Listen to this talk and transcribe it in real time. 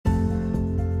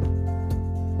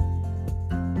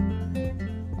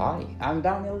Hi, I'm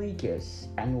Daniel Likas,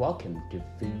 and welcome to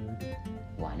Food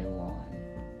 101.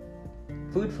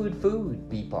 Food,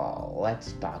 people.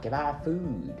 Let's talk about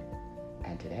food.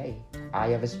 And today, I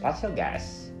have a special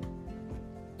guest,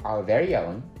 our very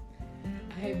own.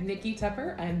 I'm Nikki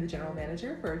Tupper. I'm the general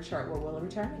manager for Chartwell Willow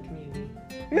Retirement Community.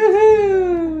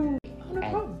 Woohoo! Oh, no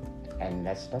problem. And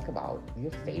let's talk about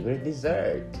your favorite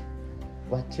dessert.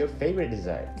 What's your favorite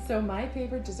dessert? So my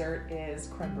favorite dessert is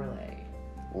creme brulee.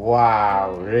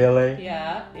 Wow, really?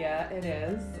 Yeah, it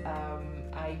is.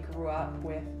 I grew up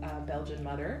with a Belgian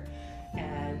mother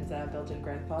and a Belgian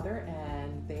grandfather,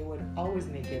 and they would always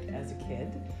make it as a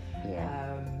kid.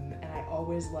 Yeah. And I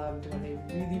always loved when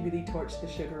they really torched the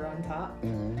sugar on top,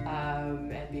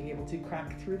 and being able to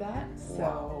crack through that.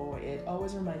 So it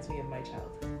always reminds me of my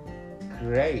childhood.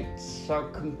 Great. So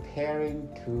comparing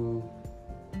to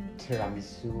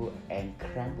tiramisu and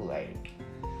creme brulee.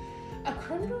 A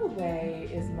creme brulee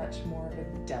is much more of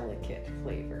a delicate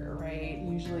flavor, right?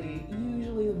 Usually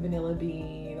vanilla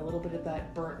bean, a little bit of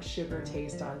that burnt sugar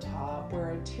taste on top,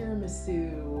 where a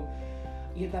tiramisu,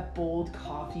 you have that bold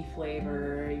coffee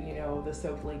flavor, the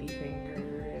soaked lady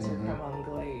fingers or creme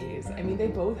anglaise. I mean, they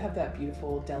both have that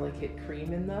beautiful, delicate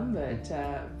cream in them, but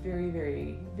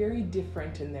very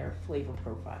different in their flavor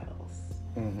profiles.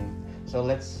 So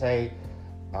let's say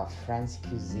French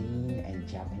cuisine and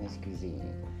Japanese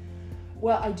cuisine.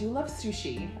 Well, I do love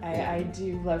sushi. I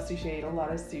do love sushi. I ate a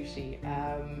lot of sushi.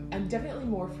 I'm definitely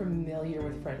more familiar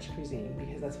with French cuisine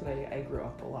because that's what I grew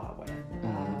up a lot with.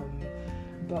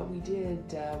 But we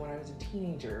did, when I was a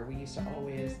teenager, we used to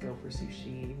always go for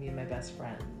sushi, me and my best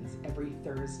friends. Every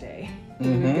Thursday,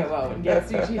 we would go out and get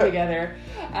sushi together,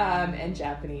 and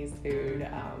Japanese food.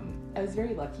 I was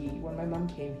very lucky. When my mom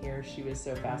came here, she was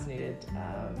so fascinated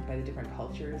by the different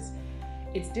cultures.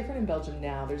 It's different in Belgium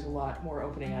now. There's a lot more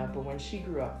opening up, but when she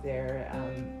grew up there,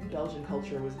 Belgian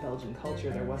culture was Belgian culture.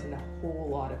 There wasn't a whole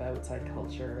lot of outside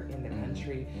culture in the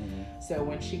country. So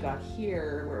when she got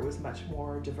here, where it was much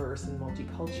more diverse and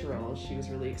multicultural, she was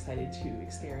really excited to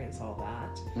experience all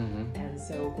that. And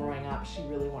so growing up, she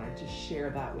really wanted to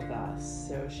share that with us.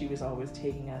 So she was always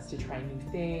taking us to try new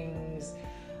things,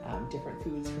 different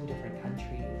foods from different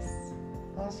countries.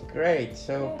 That's great.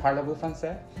 So, parlez-vous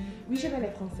français? Oui, je parle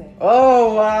français.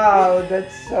 Oh, wow.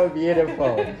 That's so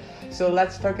beautiful. So,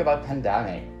 let's talk about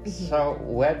pandemic. So,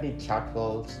 where did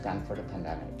Chartwell stand for the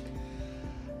pandemic?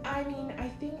 I mean, I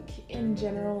think in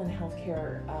general in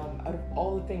healthcare, out of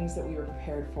all the things that we were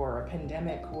prepared for, a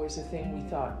pandemic was the thing we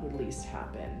thought would least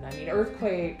happen. I mean,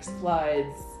 earthquakes,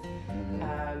 floods,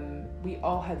 we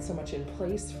all had so much in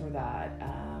place for that.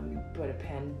 But a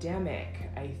pandemic,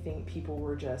 I think people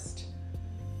were just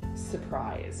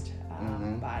surprised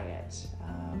by it.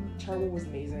 Chartwell was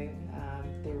amazing.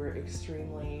 They were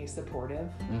extremely supportive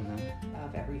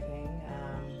of everything.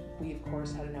 We, of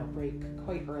course, had an outbreak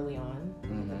quite early on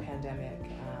in the pandemic,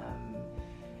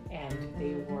 and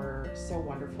they were so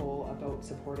wonderful about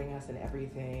supporting us in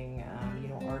everything.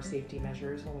 Our safety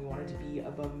measures, when we wanted to be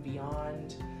above and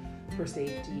beyond for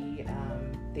safety,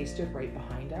 they stood right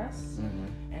behind us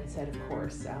and said, of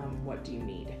course, what do you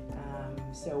need?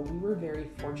 So we were very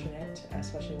fortunate,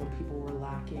 especially when people were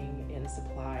lacking in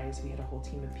supplies. We had a whole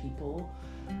team of people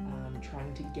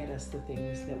trying to get us the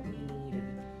things that we needed,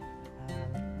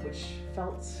 which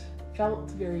felt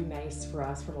very nice for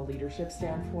us from a leadership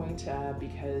standpoint,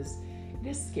 because it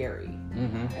is scary.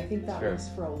 I think that was,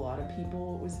 for a lot of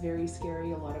people, it was very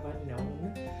scary, a lot of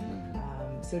unknown.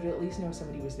 So to at least know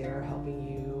somebody was there helping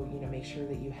you, make sure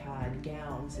that you had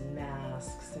gowns and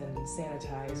masks and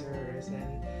sanitizers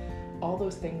and all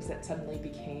those things that suddenly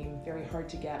became very hard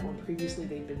to get when previously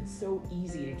they'd been so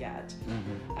easy to get.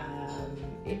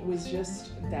 It was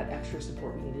just that extra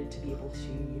support we needed to be able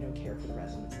to, care for the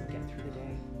residents and get through the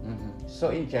day.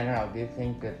 So in general, do you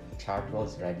think that Chartwell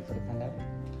is ready for the pandemic?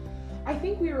 I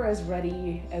think we were as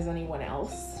ready as anyone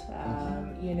else.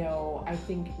 I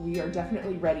think we are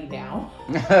definitely ready now.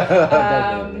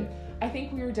 I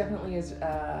think we are definitely as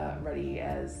ready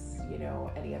as,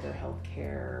 any other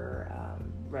healthcare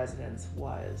residence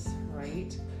was,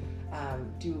 right?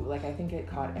 I think it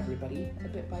caught everybody a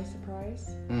bit by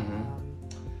surprise.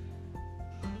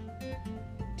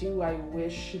 Do I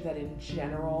wish that in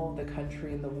general the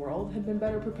country and the world had been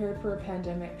better prepared for a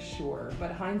pandemic? Sure.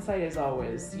 But hindsight is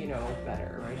always,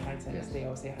 better, right? They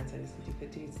always say hindsight is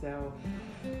 50-50. So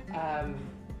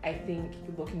I think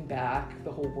looking back,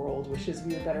 the whole world wishes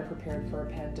we were better prepared for a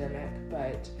pandemic.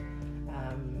 But,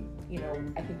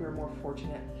 I think we were more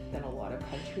fortunate than a lot of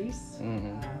countries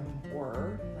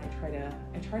were. And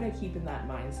I try to keep in that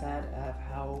mindset of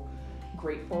how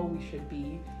grateful we should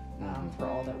be for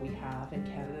all that we have in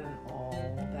Canada and all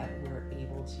that we're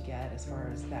able to get as far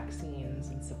as vaccines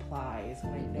and supplies.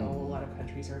 And I know a lot of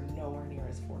countries are nowhere near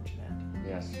as fortunate.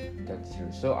 Yes, that's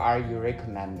true. So are you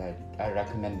recommending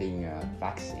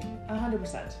vaccine?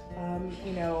 100%.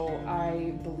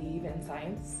 I believe in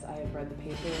science. I have read the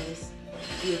papers.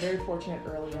 We were very fortunate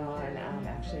early on,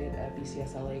 actually at the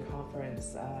BCSLA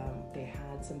conference, they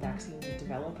had some vaccine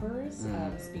developers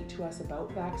speak to us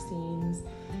about vaccines,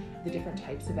 the different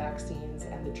types of vaccines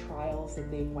and the trials that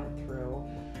they went through.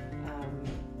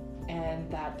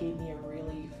 And that gave me a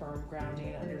really firm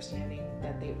grounding and understanding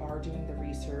that they are doing the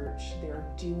research, they're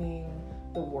doing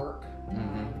the work.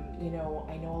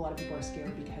 I know a lot of people are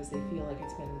scared because they feel like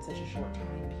it's been such a short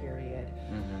time period.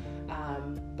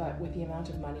 But with the amount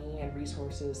of money and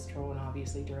resources thrown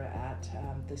obviously at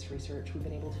this research, we've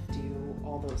been able to do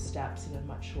all those steps in a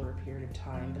much shorter period of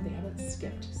time, but they haven't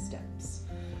skipped steps.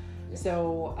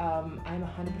 So I'm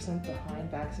 100%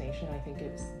 behind vaccination. I think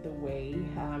it's the way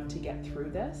to get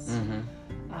through this.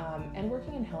 And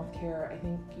working in healthcare, I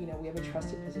think we have a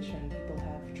trusted position. People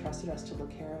have trusted us to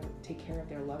take care of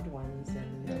their loved ones,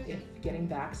 and if getting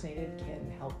vaccinated can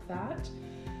help that,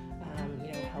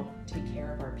 help take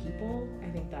care of our people, I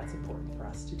think that's important for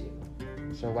us to do.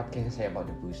 So what can you say about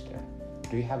the booster?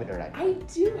 Do you have it already? I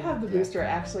do have the booster.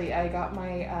 Actually, I got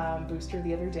my booster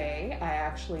the other day. I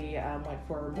actually went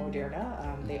for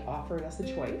Moderna. They offered us a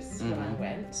choice when I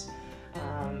went.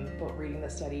 But reading the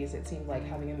studies, it seemed like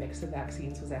having a mix of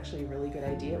vaccines was actually a really good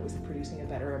idea. It was producing a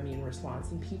better immune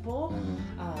response in people.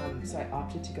 So I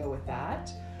opted to go with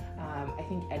that. I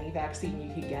think any vaccine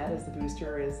you can get as the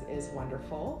booster is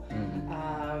wonderful.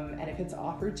 And if it's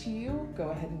offered to you, go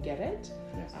ahead and get it.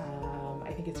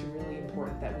 I think it's really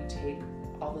important that we take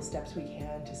all the steps we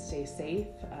can to stay safe,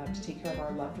 to take care of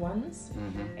our loved ones,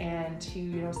 and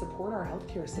to support our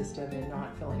healthcare system and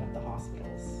not filling up the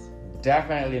hospitals.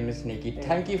 Definitely, Miss Nikki.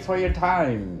 Thank you for your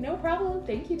time. No problem.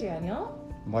 Thank you, Daniel.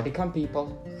 Modicum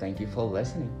people, thank you for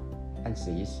listening, and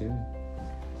see you soon.